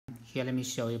Here let me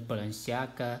show you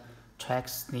Balenciaga track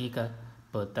sneaker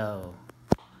Bordeaux.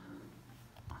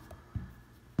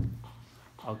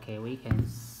 Okay, we can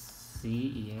see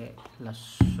here the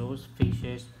shoes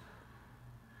features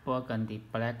burgundy,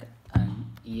 black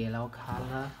and yellow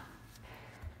color.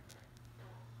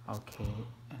 Okay,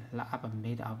 the upper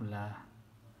made of the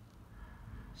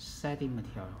satin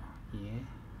material here,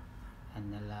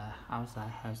 and the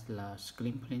outside has the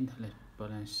screen print, the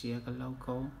Balenciaga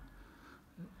logo.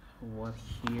 What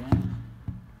here?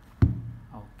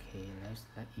 Okay, that's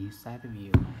the inside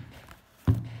view.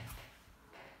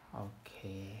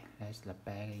 Okay, that's the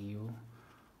back view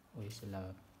with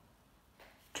the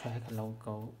track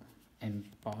logo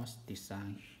embossed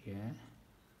design here.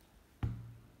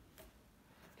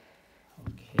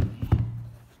 Okay,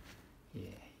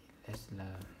 yeah, that's the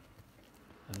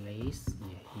lace.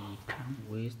 Yeah, he comes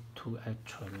with 2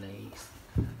 extra lace,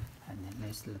 and then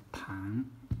that's the tongue.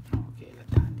 Okay,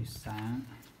 the tongue design.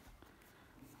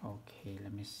 Okay,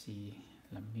 let me see.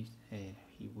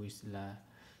 He with the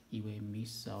even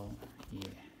midsole.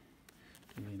 Yeah,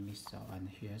 even midsole, and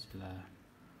here's the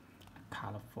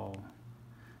colorful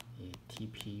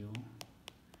TPU.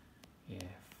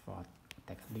 Yeah, for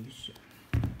decoration.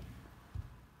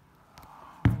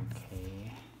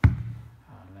 Okay,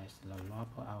 that's the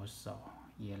rubber outsole,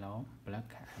 yellow,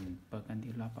 black, and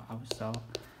burgundy rubber outsole,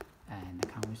 and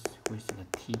comes with the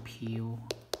TPU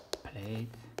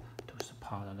plate to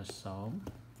support the sole.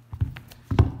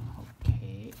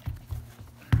 Okay,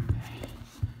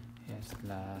 here's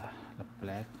the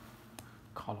black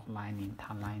color lining,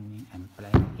 tan lining, and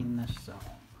black inner sole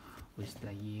with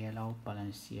the yellow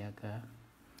Balenciaga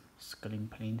screen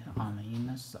print on the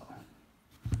inner sole.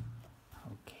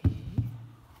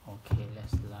 Okay,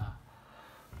 that's the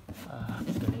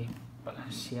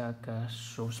Balenciaga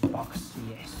shoes box.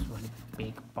 Yes, really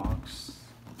big box.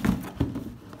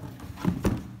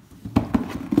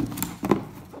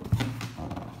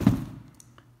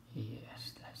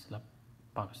 Yes, that's the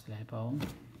box label.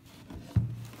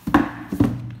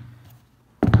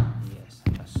 Yes,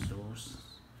 the shoes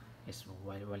is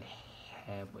very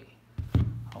heavy.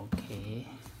 Okay,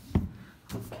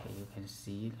 you can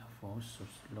see the full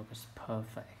shoes looks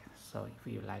perfect. So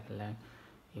if you like that,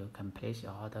 you can place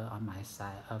your order on my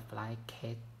site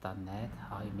flycake.net,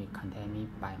 or you may contact me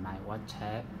by my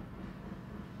WhatsApp.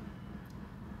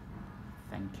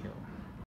 Thank you.